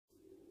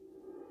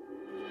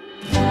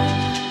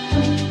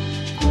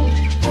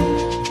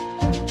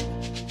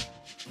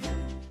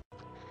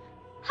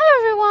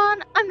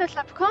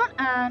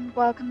and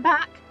welcome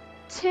back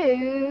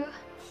to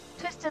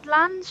Twisted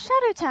Lands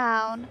Shadow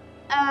Town.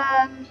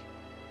 Trying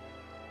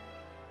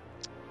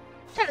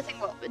to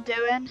think what we're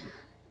doing.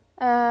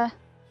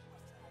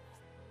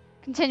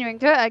 Continuing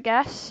through it, I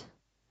guess.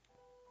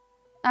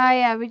 Oh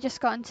yeah, we just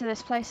got into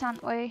this place,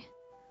 haven't we?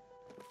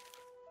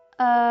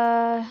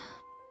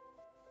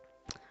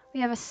 We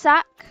have a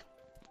sack,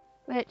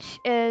 which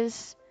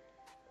is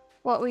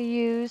what we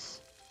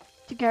use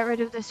to get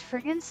rid of this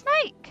friggin'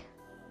 snake.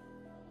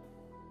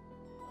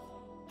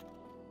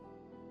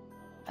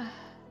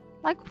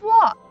 Like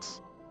what?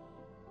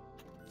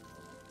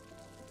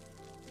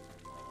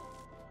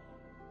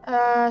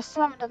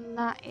 Still haven't done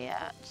that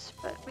yet,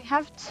 but we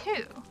have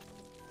two,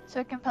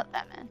 so we can put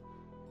them in.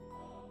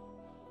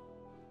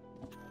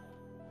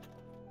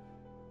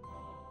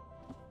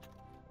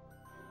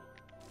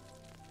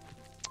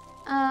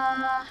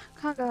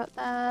 Can't go up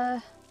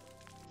there.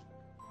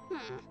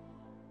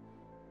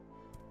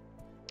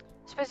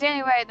 Suppose the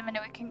only way at the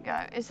minute we can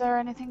go. Is there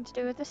anything to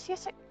do with this?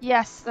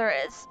 Yes, there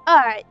is.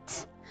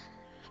 Alright.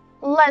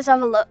 Let's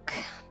have a look.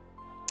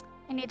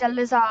 I need a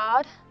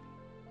lizard.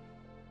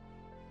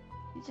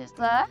 Which is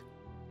there.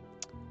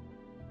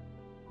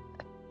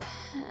 A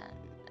pen.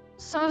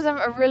 Some of them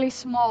are really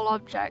small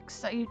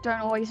objects that you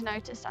don't always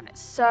notice, and it's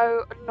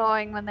so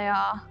annoying when they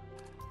are.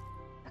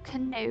 A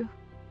canoe.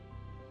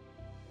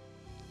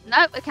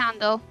 Nope, a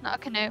candle, not a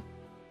canoe.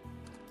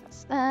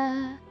 That's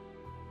there.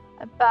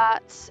 A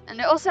bat.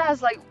 And it also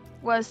has like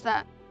words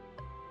that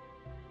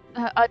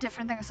are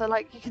different things. So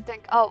like you can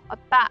think, oh, a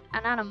bat,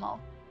 an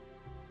animal.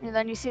 And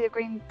then you see the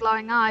green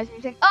glowing eyes and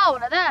you think, oh,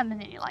 one of them.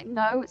 And then you're like,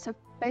 no, it's a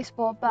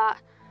baseball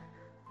bat.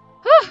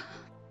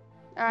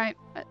 Alright,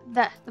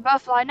 there. The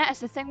butterfly net is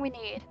the thing we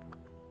need.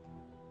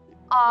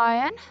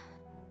 Iron.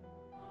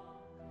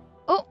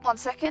 Oh, 1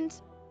 second.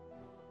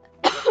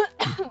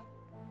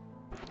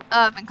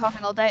 I've been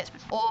coughing all day. It's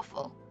been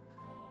awful.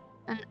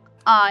 An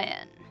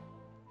iron.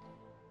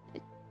 A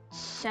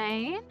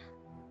chain.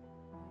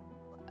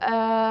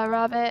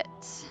 Rabbit.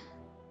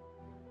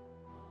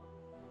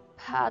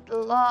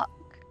 Padlock.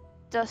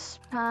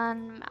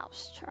 Dustpan.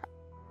 Mousetrap.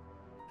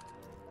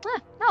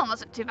 That one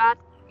wasn't too bad.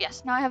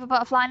 Yes, now I have a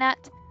butterfly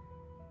net,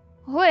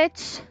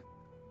 which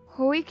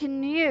we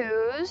can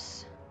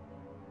use.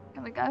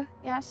 Can we go?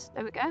 Yes,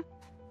 there we go.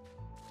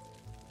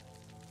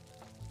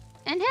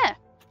 In here.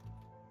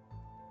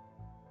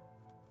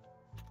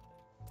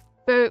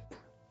 Boop.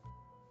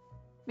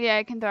 Yeah,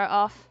 I can throw it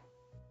off.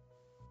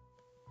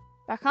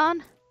 Back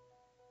on.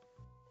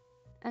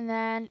 And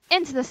then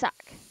into the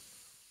sack.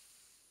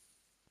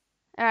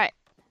 Alright.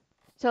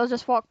 So I'll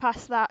just walk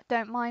past that.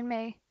 Don't mind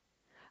me.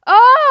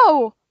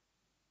 Oh!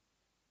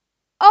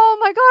 Oh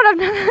my god, I've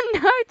never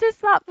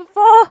noticed that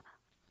before.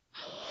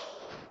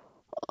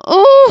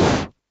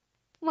 Oh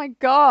my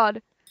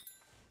god.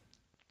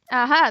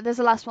 Aha, there's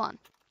the last one.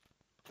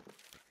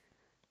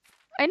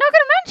 Are you not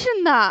going to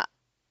mention that?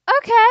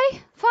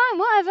 Okay, fine,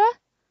 whatever.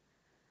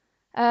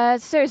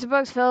 It's a series of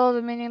books filled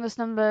with meaningless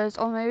numbers,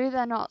 or maybe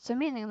they're not so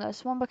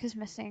meaningless. One book is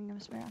missing, it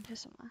must be around here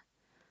somewhere.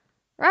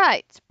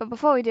 Right, but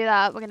before we do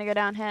that, we're going to go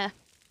down here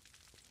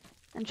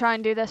and try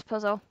and do this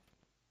puzzle.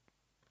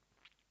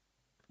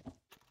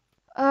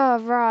 Oh,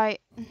 right.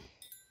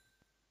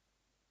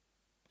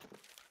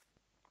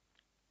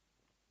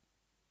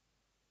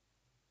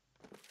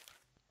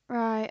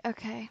 Right,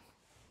 okay.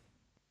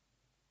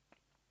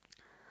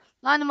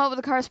 Line them up with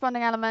the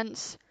corresponding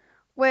elements,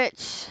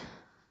 which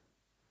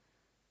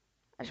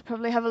I should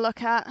probably have a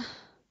look at.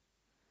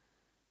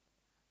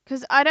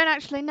 Because I don't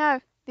actually know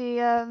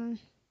the,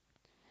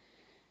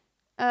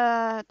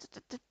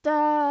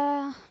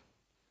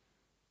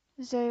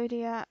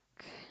 Zodiac.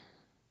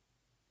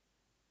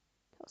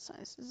 What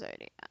size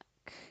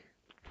Zodiac?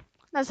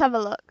 Let's have a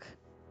look.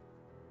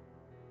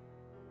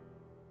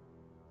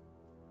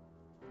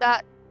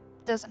 That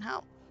doesn't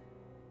help.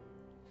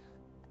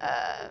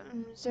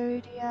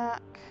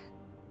 Zodiac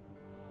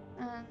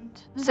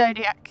and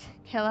Zodiac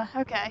killer.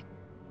 Okay.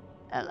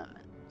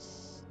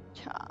 Elements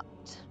chart.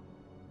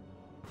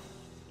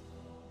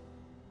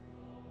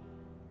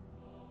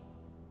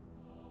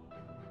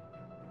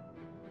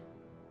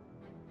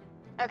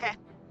 Okay.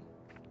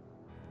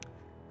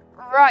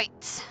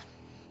 Right.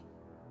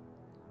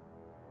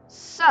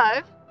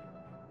 So,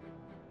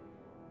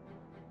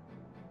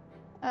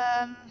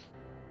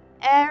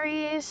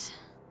 Aries,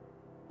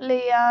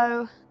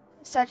 Leo,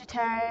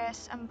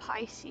 Sagittarius, and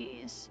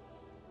Pisces.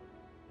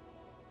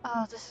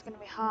 Oh, this is going to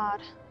be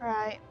hard.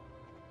 Right.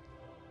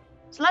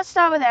 So let's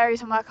start with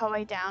Aries and work our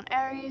way down.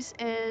 Aries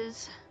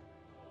is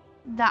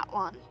that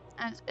one.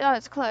 And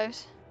it's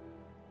close.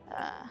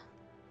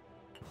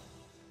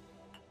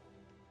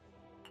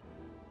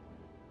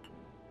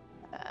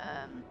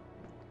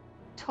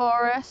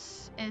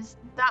 Taurus is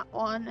that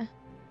one.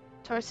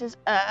 Taurus is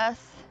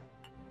Earth.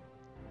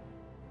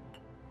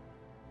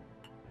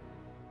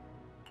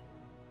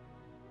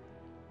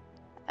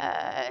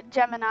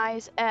 Gemini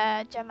is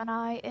Air.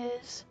 Gemini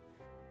is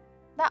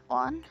that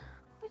one,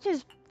 which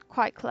is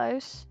quite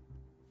close.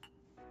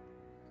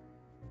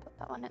 Put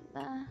that one in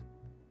there.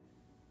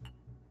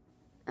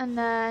 And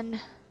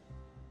then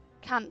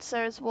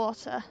Cancer is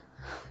water.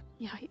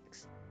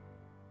 Yikes.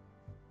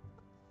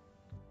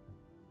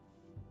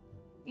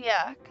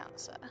 Yeah,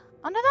 Cancer.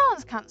 Oh no, that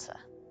one's Cancer.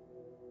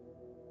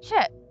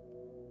 Shit.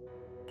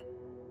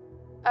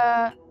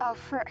 Oh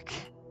frick.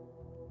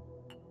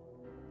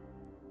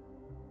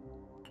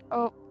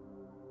 Oh.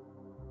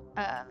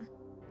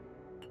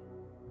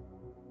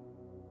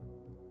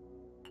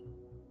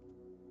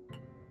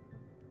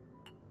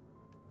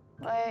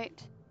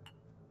 Wait.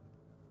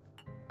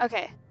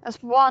 Okay, that's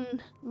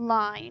one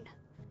line.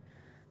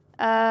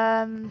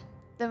 Then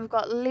we've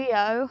got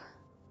Leo,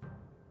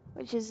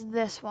 which is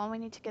this one. We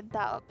need to get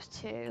that up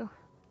too.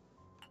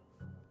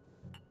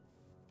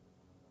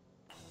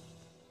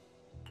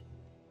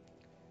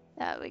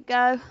 There we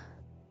go.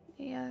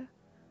 Leo.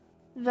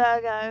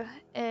 Virgo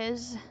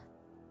is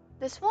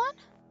this one?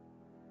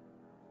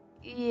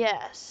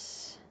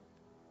 Yes.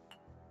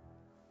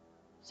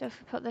 So if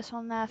we put this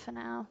one there for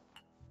now.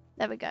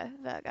 There we go,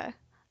 Virgo.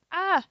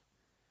 Ah!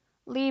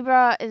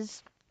 Libra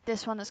is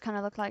this one that's kind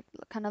of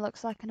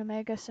looks like an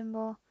omega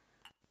symbol.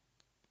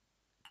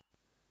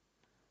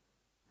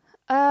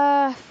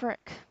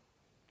 Frick.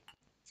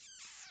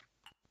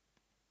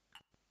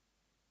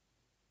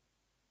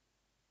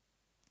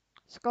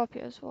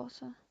 Scorpio's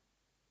water.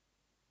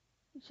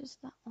 Which is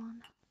that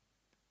one.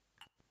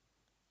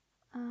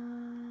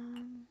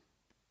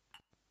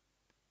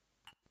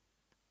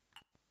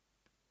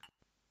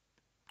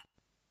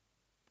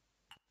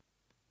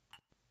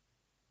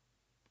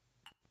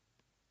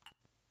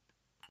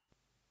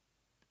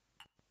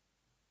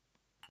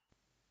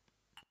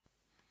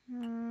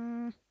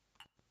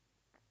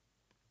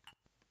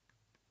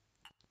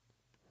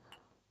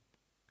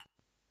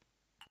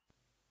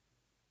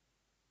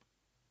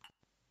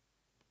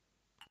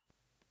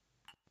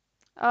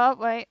 Oh,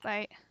 wait.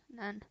 And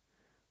then,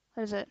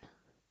 what is it?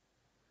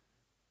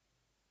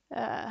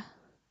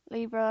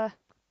 Libra,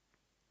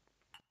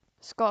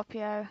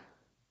 Scorpio.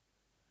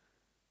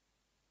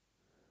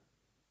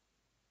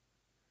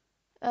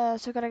 So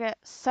we gotta get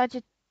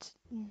Sagitt.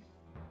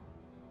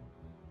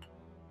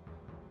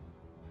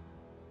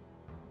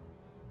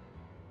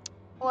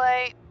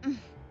 Wait.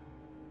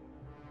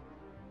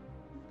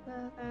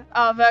 Virgo.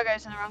 Oh,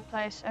 Virgo's in the wrong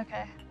place.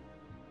 Okay.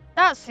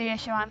 That's the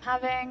issue I'm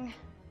having.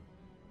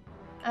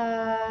 Move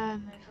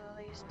all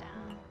these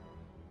down.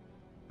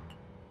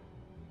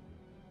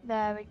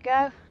 There we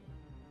go.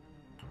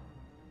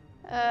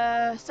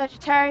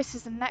 Sagittarius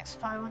is the next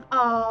fire one.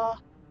 Oh.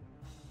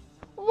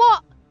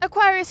 What?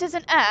 Aquarius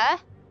isn't air?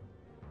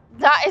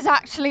 That is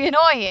actually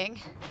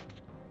annoying.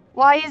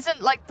 Why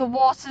isn't, like, the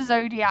water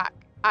zodiac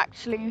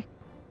actually...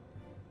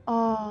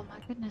 Oh my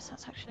goodness,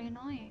 that's actually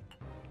annoying.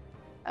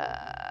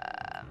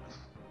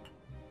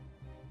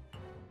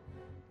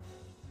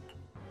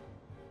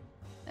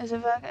 Is it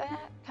Virgo?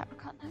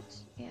 Capricorn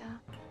next? Yeah.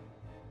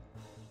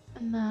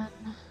 And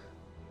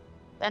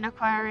then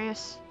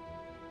Aquarius.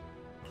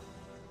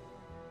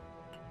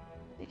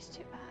 These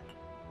two back.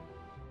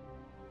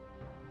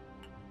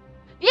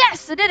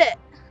 Yes, I did it!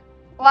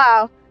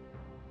 Wow.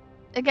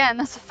 Again,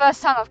 that's the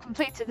first time I've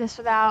completed this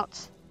without...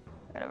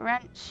 Got a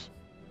wrench.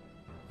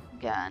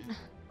 Gun.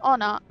 Or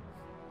not.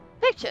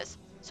 Pictures.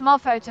 Some more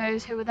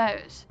photos. Who are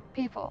those?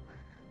 People.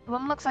 The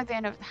woman looks like the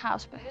owner of the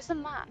house, but who's the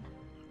man?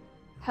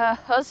 Her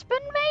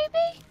husband,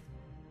 maybe?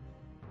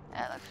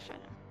 Yeah, looks true.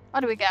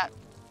 What do we get?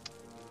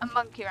 A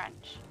monkey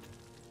wrench.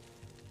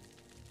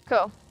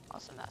 Cool.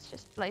 Awesome, that's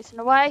just blazing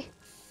away.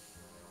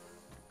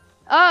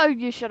 Oh,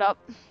 you shut up.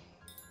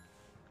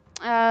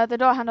 The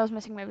door handle's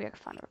missing. Maybe I can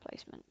find a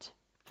replacement.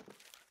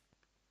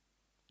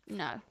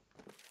 No.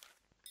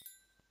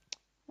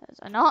 Is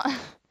I not?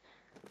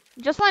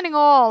 I'm just finding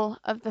all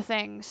of the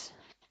things.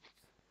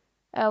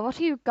 What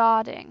are you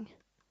guarding?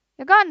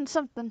 You're guarding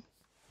something.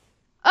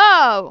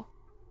 Oh!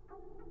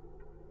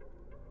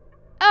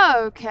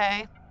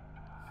 Okay.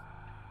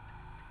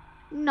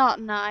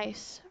 Not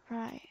nice.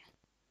 Right.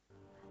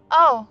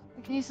 Oh,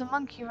 we can use the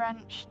monkey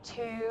wrench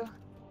to...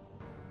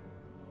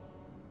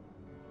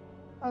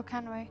 Oh,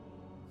 can we?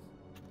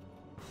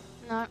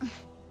 No.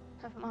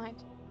 Never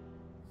mind.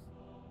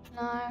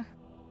 No.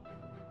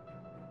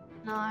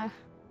 No.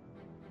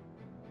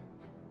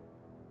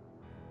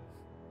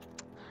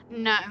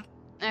 No.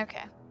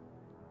 Okay.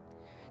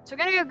 So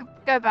we're gonna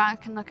go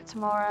back and look at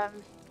some more,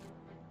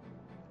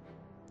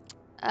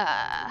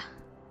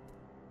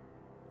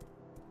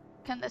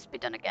 can this be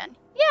done again?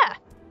 Yeah!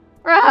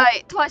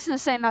 Right, twice in the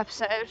same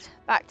episode.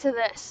 Back to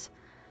this.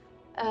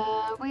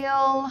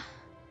 Wheel...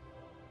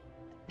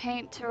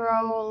 Paint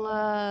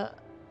roller...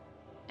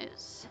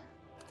 is...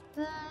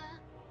 there.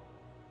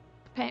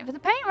 Paint for the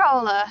paint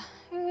roller.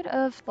 Who'd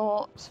have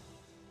thought?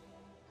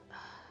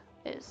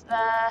 Is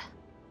there?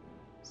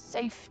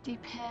 Safety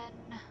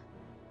pin.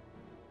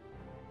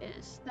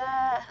 Is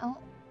there?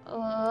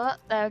 Oh,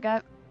 there we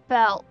go.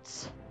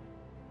 Belt.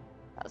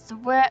 That's the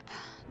whip.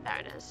 There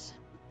it is.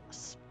 A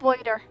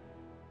spider.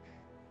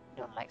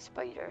 Don't like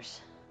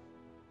spiders.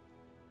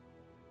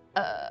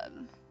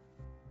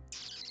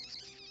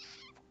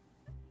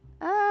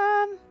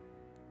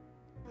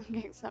 I'm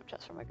getting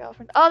Snapchats from my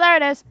girlfriend. Oh, there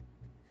it is.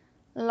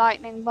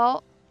 Lightning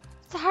bolt.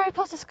 It's a Harry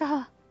Potter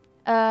scar.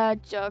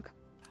 Jug.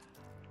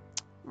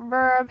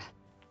 Verb.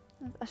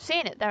 I've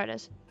seen it. There it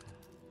is.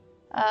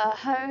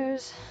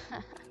 Hose.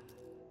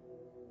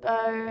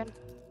 Bone.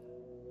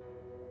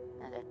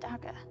 And a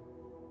dagger.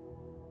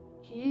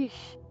 Yeesh.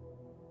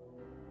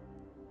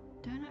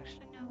 Don't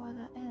actually know where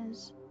that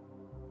is.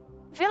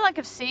 I feel like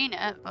I've seen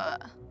it,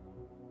 but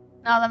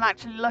now that I'm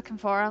actually looking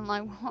for it, I'm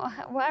like,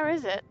 where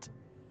is it?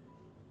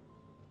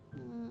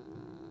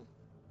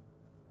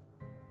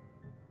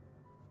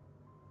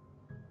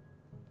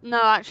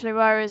 No, actually,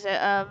 where is it?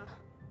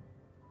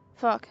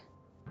 Fuck.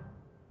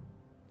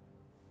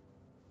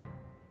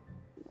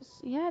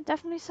 Yeah, it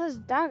definitely says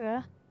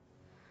dagger.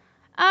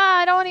 Ah,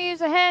 I don't want to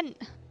use a hint.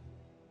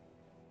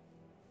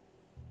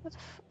 What the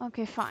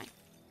okay, fine.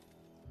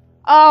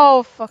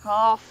 Oh, fuck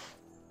off.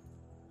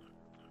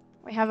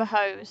 We have a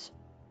hose.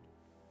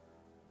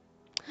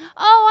 Oh,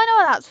 I know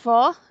what that's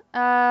for.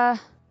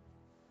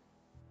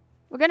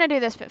 We're gonna do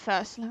this bit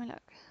first. Let me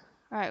look.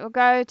 Alright, we'll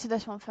go to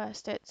this one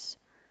first. It's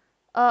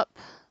up,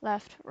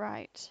 left,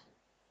 right.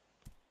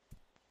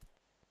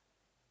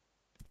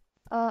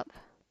 Up.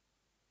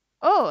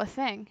 Oh, a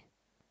thing.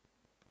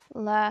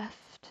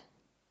 Left,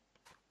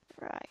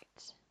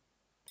 right.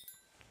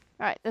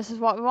 Right, this is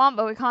what we want,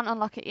 but we can't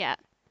unlock it yet.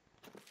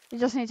 We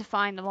just need to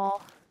find them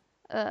all.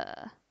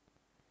 Hold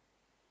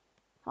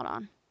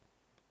on.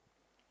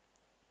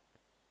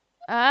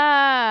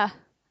 Ah!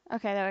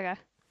 Okay, there we go.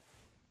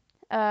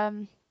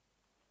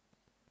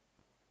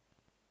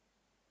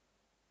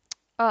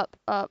 Up,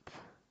 up.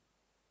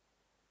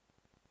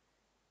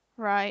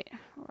 Right,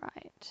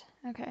 right.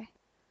 Okay.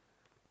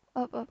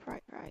 Up, up,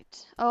 right,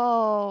 right.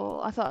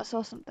 Oh, I thought I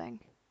saw something.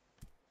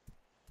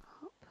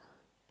 Up,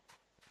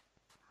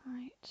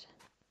 right,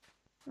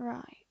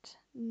 right.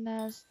 And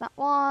there's that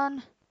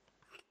one.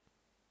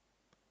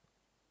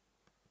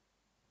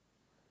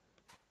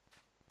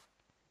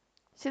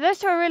 See, those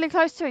two are really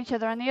close to each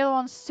other and the other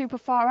one's super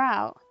far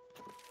out.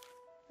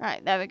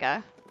 Right, there we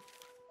go.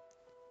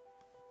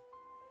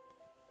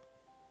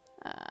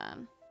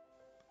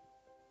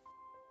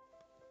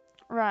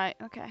 Right,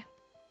 okay.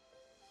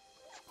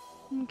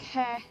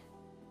 Okay.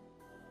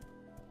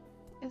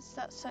 Is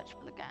that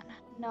searchable again?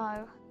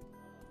 No.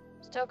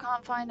 Still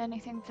can't find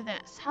anything for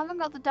this. Haven't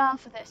got the dial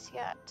for this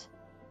yet.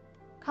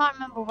 Can't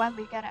remember when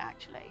we get it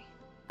actually.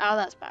 Oh,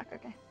 that's back,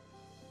 okay.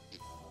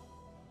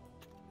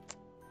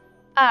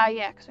 Ah,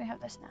 yeah, because we have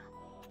this now.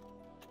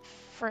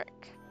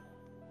 Frick.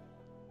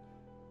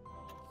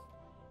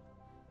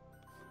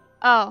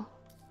 Oh.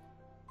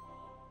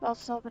 Well,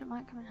 so, but it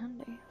might come in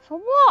handy. For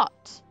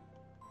what?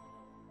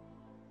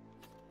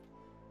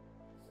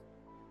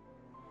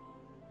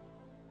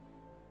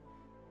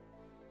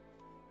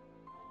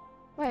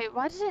 Wait,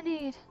 why does it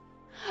need...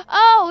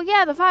 Oh,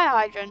 yeah, the fire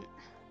hydrant.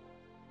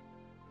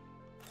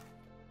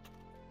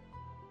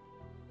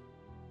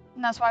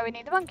 And that's why we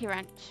need the monkey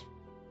wrench.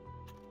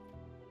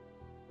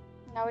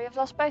 Now we have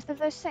lost both of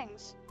those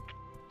things.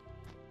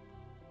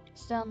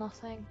 Still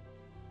nothing.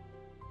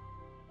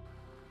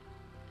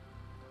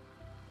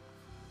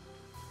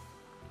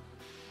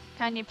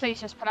 Can you please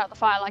just put out the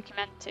fire like you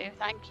meant to?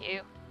 Thank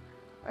you.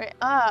 Wait,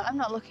 I'm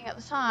not looking at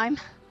the time.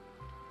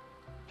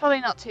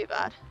 Probably not too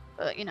bad,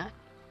 but you know.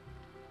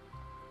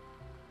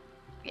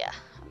 Yeah,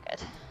 I'm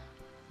good.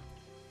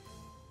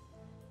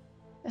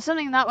 There's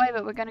something that way,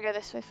 but we're gonna go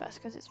this way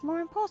first because it's more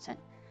important.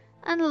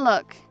 And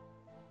look.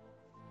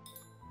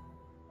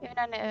 Even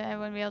though I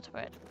wouldn't be able to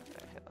put it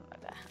with my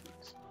bare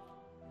hands.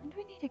 When do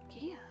we need a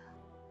gear?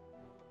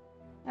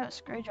 No, a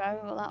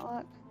screwdriver, will that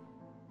work?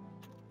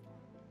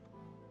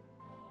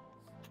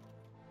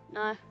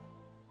 No.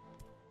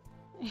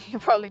 You're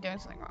probably doing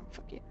something wrong,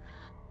 fuck you.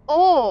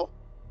 Oh!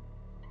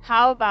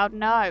 How about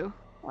no?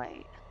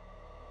 Wait.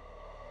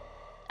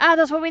 Ah,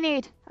 that's what we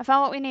need. I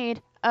found what we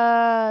need.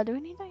 Do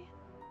we need that yet?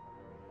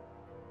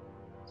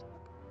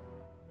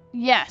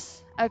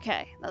 Yes.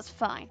 Okay, that's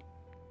fine.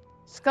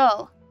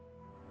 Skull.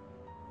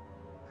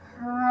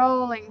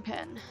 Rolling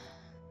pin.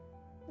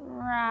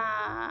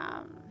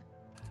 Ram.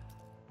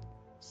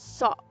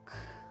 Sock.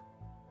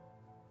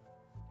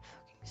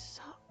 Fucking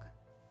sock.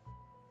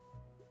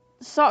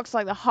 The sock's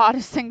like the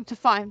hardest thing to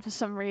find for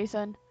some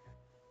reason.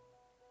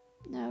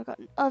 Now we've got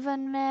an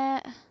oven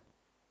mitt.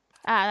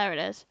 Ah, there it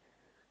is.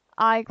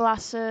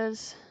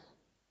 Eyeglasses.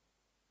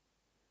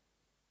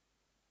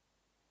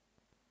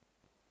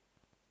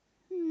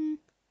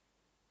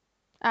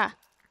 Ah.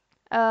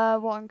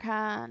 One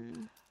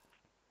can.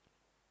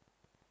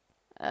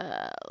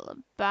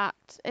 Bat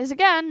is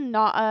again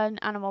not an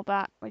animal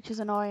bat, which is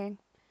annoying.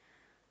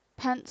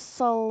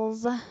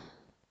 Pencils.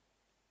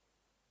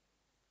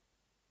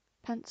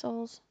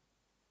 Pencils.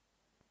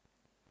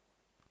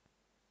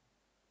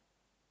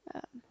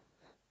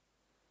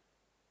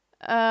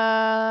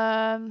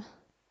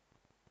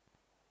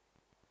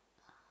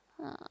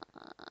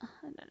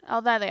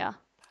 Oh, there they are.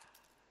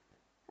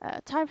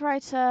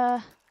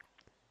 Typewriter.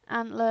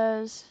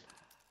 Antlers.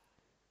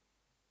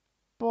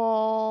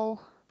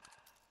 Ball.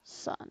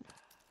 Sun.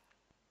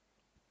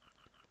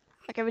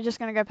 Okay, we're just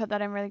gonna go put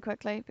that in really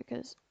quickly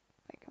because...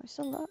 Wait, can we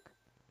still look?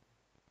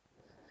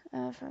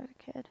 For the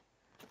kid.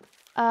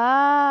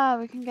 Ah,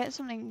 we can get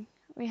something.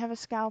 We have a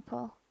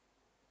scalpel.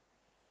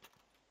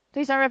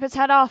 Please don't rip its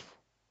head off.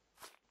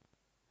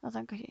 Oh,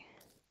 thank you.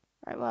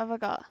 Right, what have I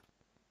got?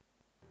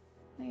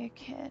 Maybe a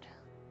kid.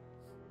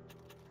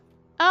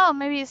 Oh,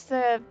 maybe it's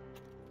the...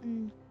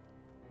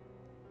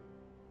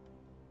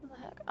 What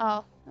the heck?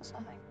 Oh, that's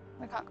nothing.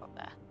 We can't go up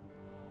there.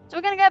 So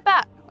we're gonna get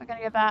back. We're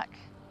gonna go back.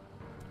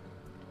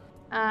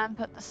 And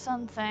put the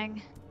sun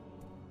thing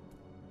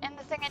in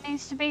the thing it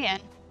needs to be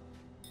in.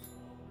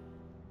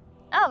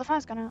 Oh, the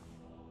fire's gone out.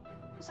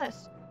 What's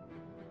this?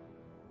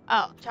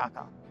 Oh,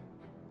 charcoal.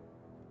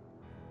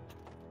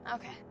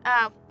 Okay.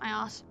 Ow, my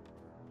arse.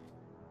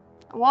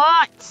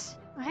 What?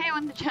 I hate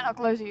when the channel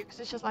closes you because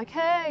it's just like,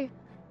 hey,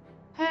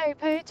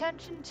 pay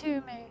attention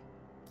to me.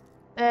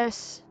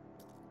 This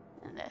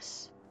and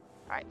this.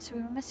 Right, so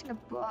we were missing a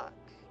book.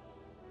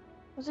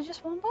 Was it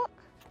just one book?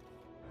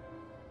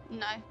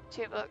 No,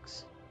 2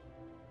 books.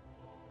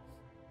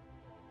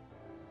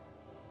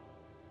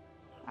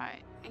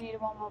 Right, we need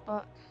one more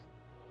book.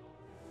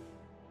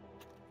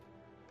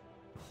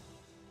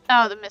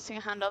 Oh, the missing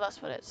a handle,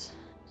 that's what it's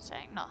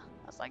saying. No,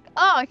 I was like,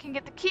 oh, I can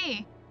get the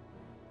key.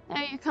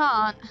 No, you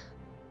can't.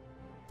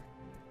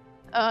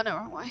 Oh, no,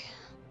 wrong way.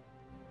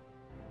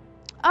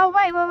 Oh,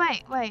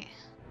 wait.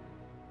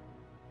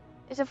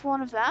 Is it for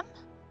one of them?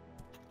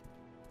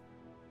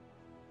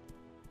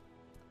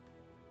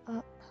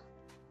 Up.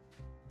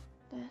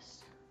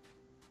 This.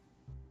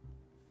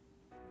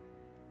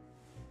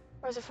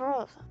 Or is it for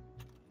all of them?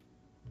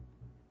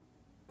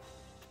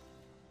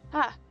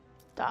 Ah,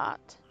 dot.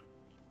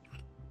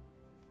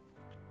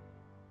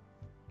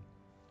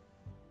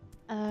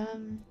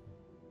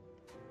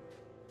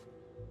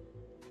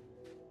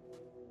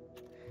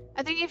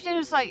 I think if you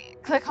just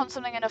like click on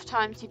something enough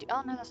times, you do.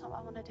 Oh no, that's not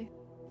what I want to do.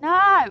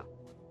 No,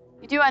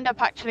 you do end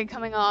up actually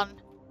coming on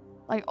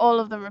like all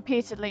of them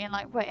repeatedly, and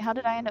like, wait, how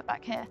did I end up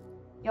back here?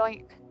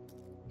 Yoink,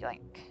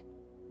 yoink.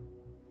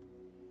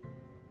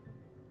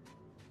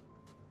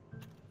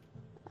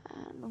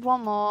 And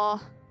one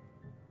more.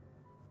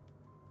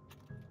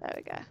 There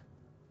we go.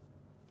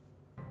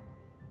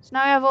 So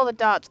now we have all the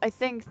darts. I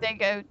think they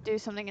go do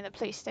something in the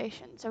police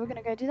station, so we're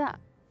gonna go do that.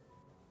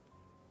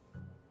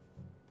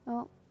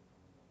 Oh,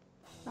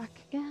 back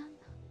again.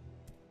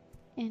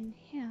 In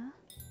here.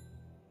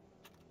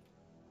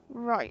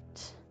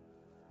 Right.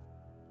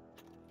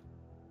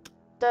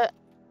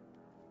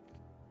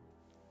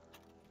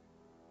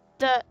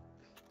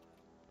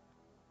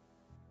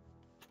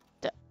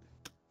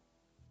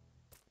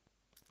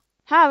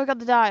 How we got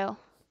the dial.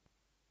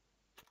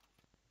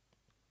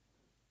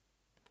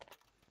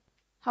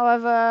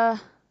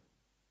 However,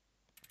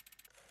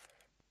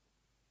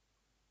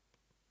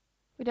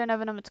 we don't have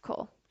a number to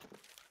call.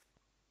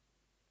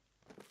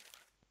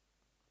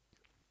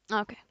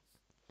 Okay.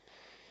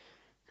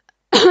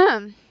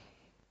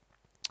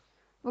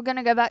 We're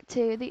gonna go back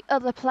to the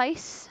other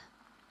place.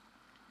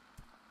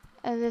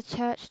 The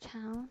church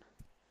town.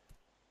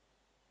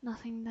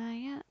 Nothing there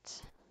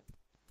yet.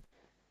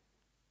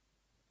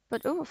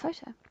 But, oh, a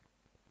photo.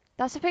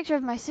 That's a picture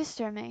of my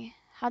sister and me.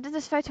 How did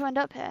this photo end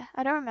up here?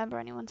 I don't remember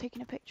anyone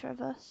taking a picture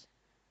of us.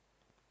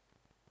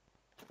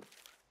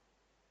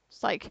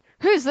 It's like,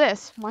 who's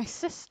this? My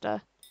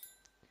sister.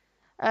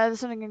 There's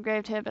something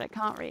engraved here, but I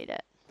can't read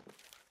it.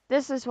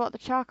 This is what the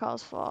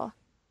charcoal's for.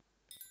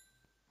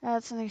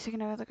 There's something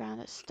sticking over the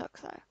ground. It's stuck,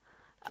 though.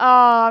 Oh,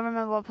 I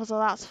remember what puzzle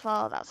that's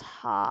for. That's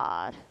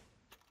hard.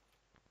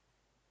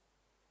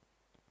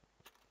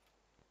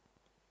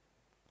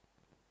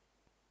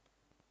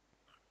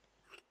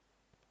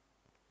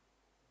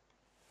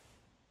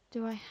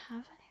 Do I have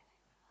anything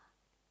for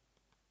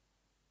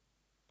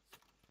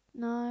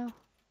that? No.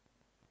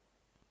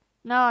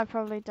 No, I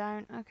probably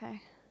don't.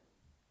 Okay.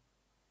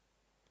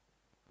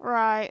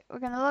 Right, we're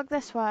gonna look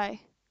this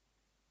way.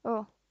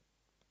 Oh.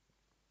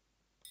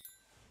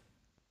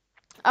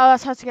 Oh,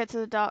 that's how to get to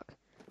the dock.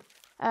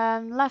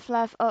 Left,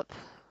 up.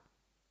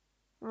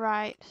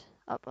 Right,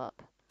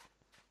 up.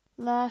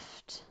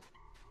 Left,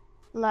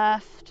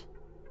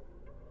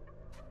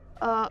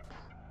 up.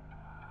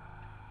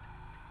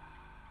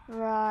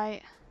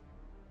 Right.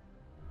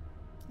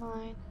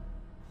 9.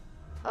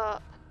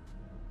 Up.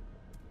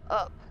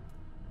 Oh,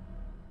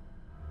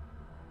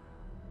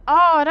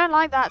 I don't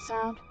like that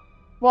sound.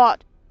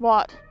 What?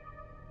 No.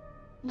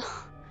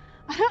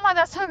 I don't like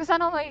that sound because that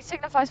normally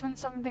signifies when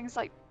something's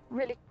like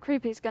really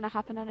creepy is gonna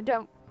happen, and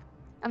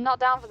I'm not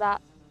down for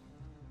that.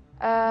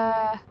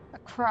 A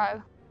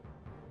crow.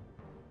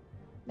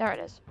 There it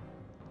is.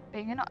 Go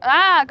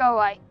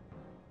away.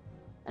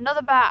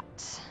 Another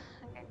bat.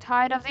 I'm getting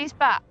tired of these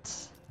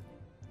bats.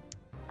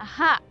 A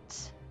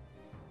hat.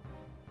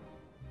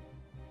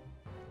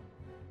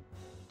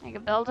 Like a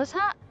builder's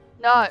hat?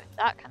 No,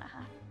 that kind of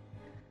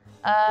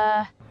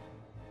hat.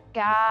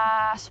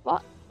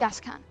 What? Gas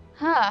can.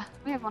 Huh,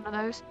 we have one of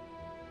those.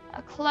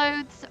 A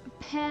clothes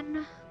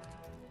pin.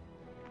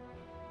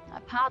 A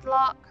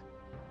padlock.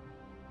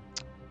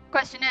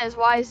 Question is,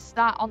 why is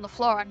that on the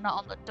floor and not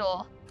on the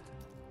door?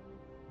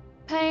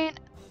 paint,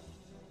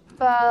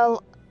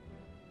 bell,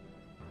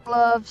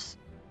 gloves,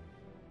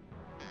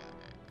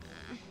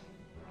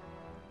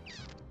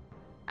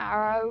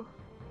 arrow.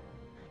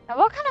 Now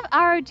what kind of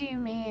arrow do you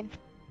mean?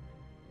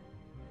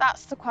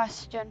 That's the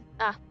question.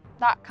 Ah,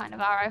 that kind of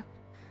arrow.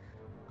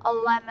 A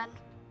lemon.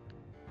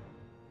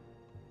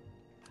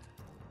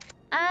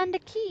 And a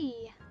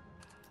key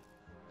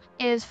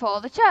is for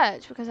the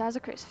church because it has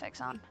a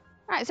crucifix on.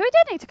 Right, so we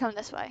did need to come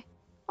this way.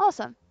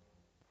 Awesome.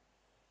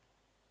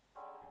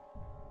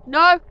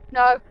 No,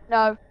 no,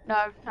 no,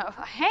 no, no.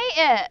 I hate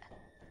it.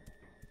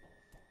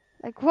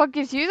 Like, what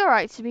gives you the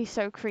right to be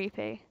so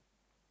creepy?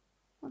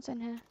 What's in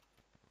here?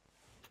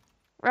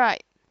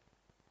 Right.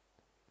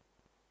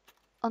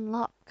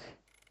 Unlock.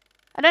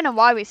 I don't know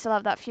why we still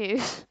have that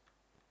fuse.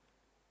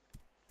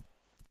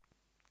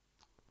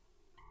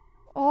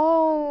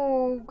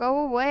 Oh,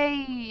 go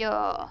away.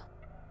 I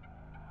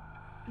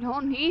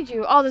don't need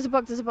you. Oh, there's a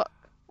book, there's a book.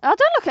 Oh,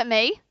 don't look at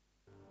me.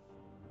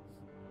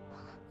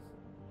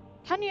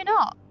 Can you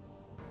not?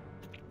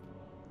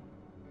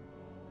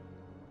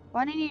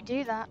 Why didn't you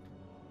do that?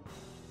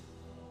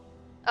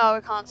 Oh,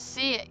 we can't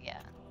see it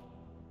yet.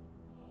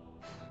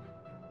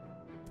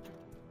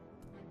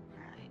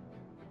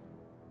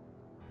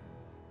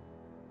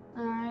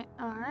 Alright,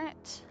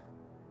 alright.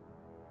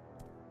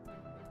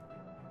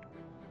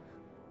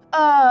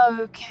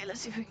 Okay,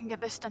 let's see if we can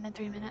get this done in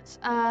 3 minutes.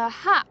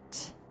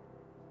 Hat.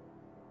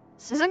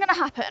 This isn't gonna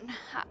happen.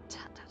 Hat, hat,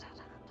 hat, hat,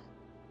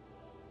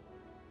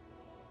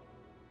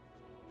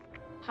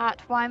 hat.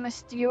 Hat, why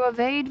must you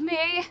evade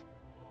me?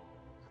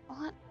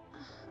 What?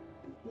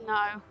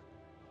 No.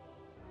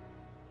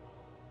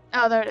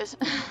 Oh, there it is.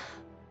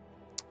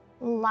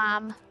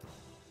 Lamb.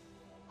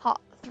 Hot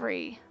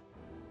 3.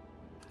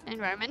 In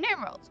Roman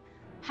numerals.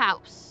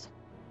 House.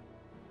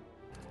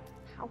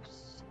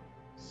 House.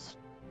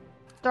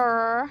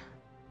 Stir.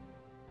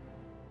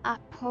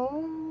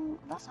 Apple.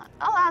 That's not.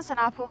 Oh, that's an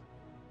apple.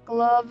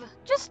 Glove.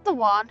 Just the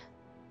one.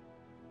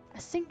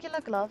 A singular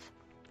glove.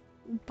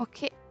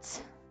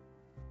 Bucket.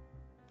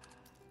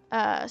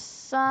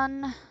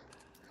 Sun.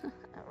 A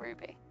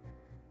ruby.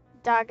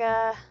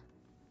 Dagger.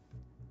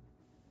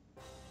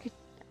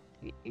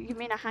 You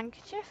mean a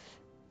handkerchief?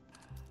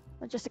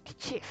 Or just a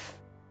kerchief?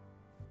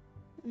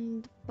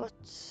 And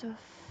butterfly.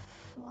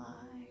 No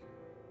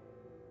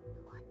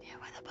idea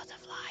where the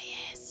butterfly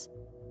is.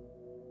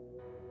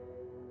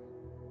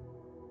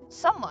 It's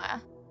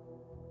somewhere.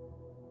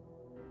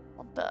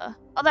 What the?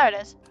 Oh, there it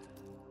is.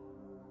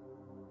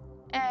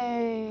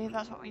 Hey,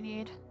 that's what we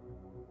need.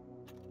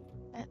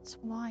 Let's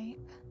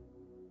wipe.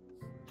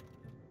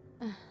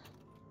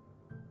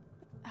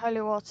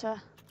 Holy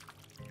water.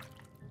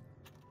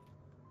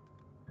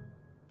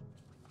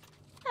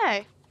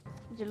 Hey,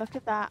 did you look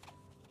at that?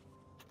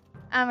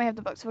 And we have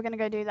the book, so we're gonna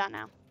go do that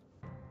now.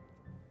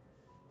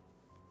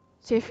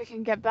 See if we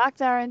can get back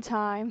there in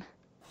time.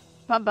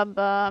 Bum bum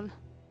bum.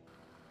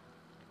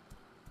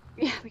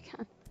 Yeah, we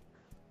can.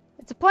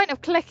 It's a point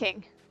of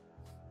clicking.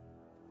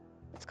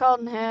 It's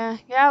cold in here.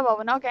 Yeah, well,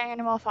 we're not getting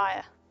any more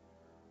fire.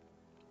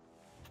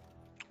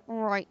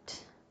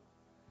 Right.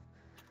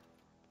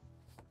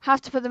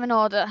 Have to put them in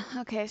order.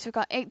 Okay, so we've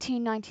got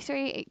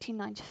 1893,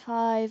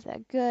 1895, they're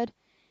good.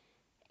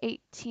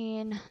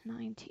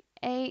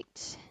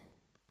 1898.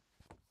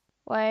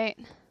 Wait.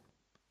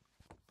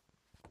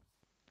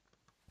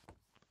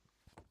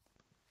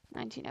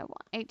 1901.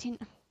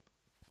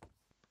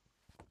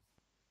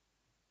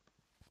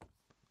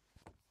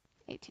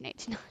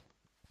 1889.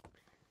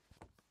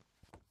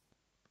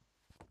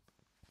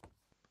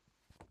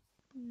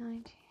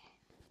 19.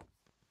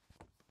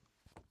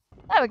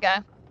 There we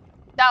go.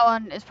 That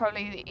one is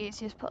probably the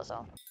easiest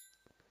puzzle.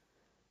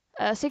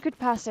 Secret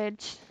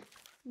passage.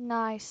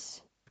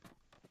 Nice.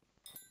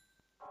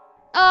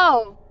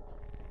 Oh!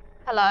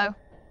 Hello.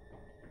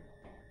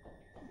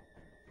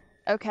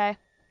 Okay.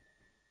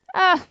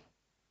 Ah!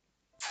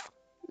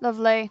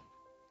 Lovely.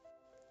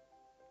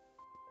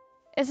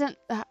 Isn't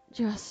that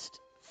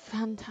just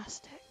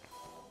fantastic?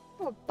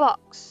 Oh, a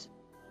box.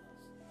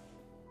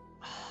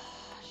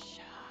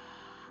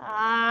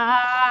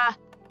 Ah!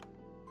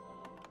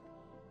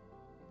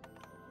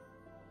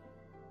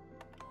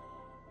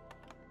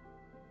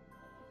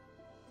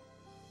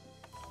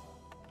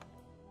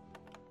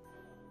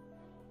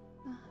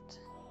 That.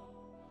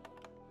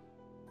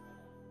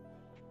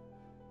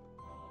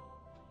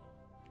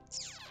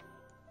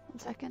 1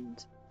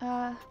 second.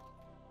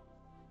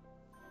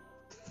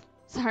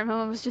 Sorry, my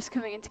mum was just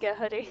coming in to get a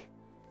hoodie.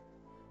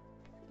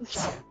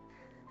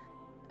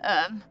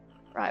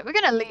 Right, we're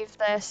gonna leave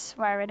this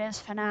where it is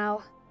for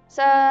now.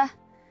 So,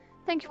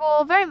 thank you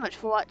all very much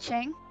for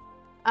watching.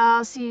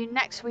 I'll see you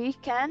next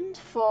weekend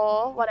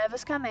for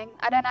whatever's coming.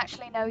 I don't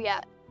actually know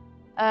yet.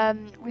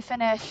 We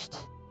finished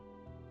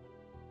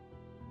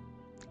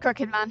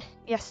Crooked Man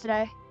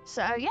yesterday.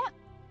 So, yeah.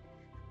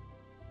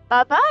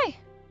 Bye-bye.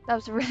 That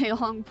was a really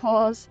long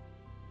pause.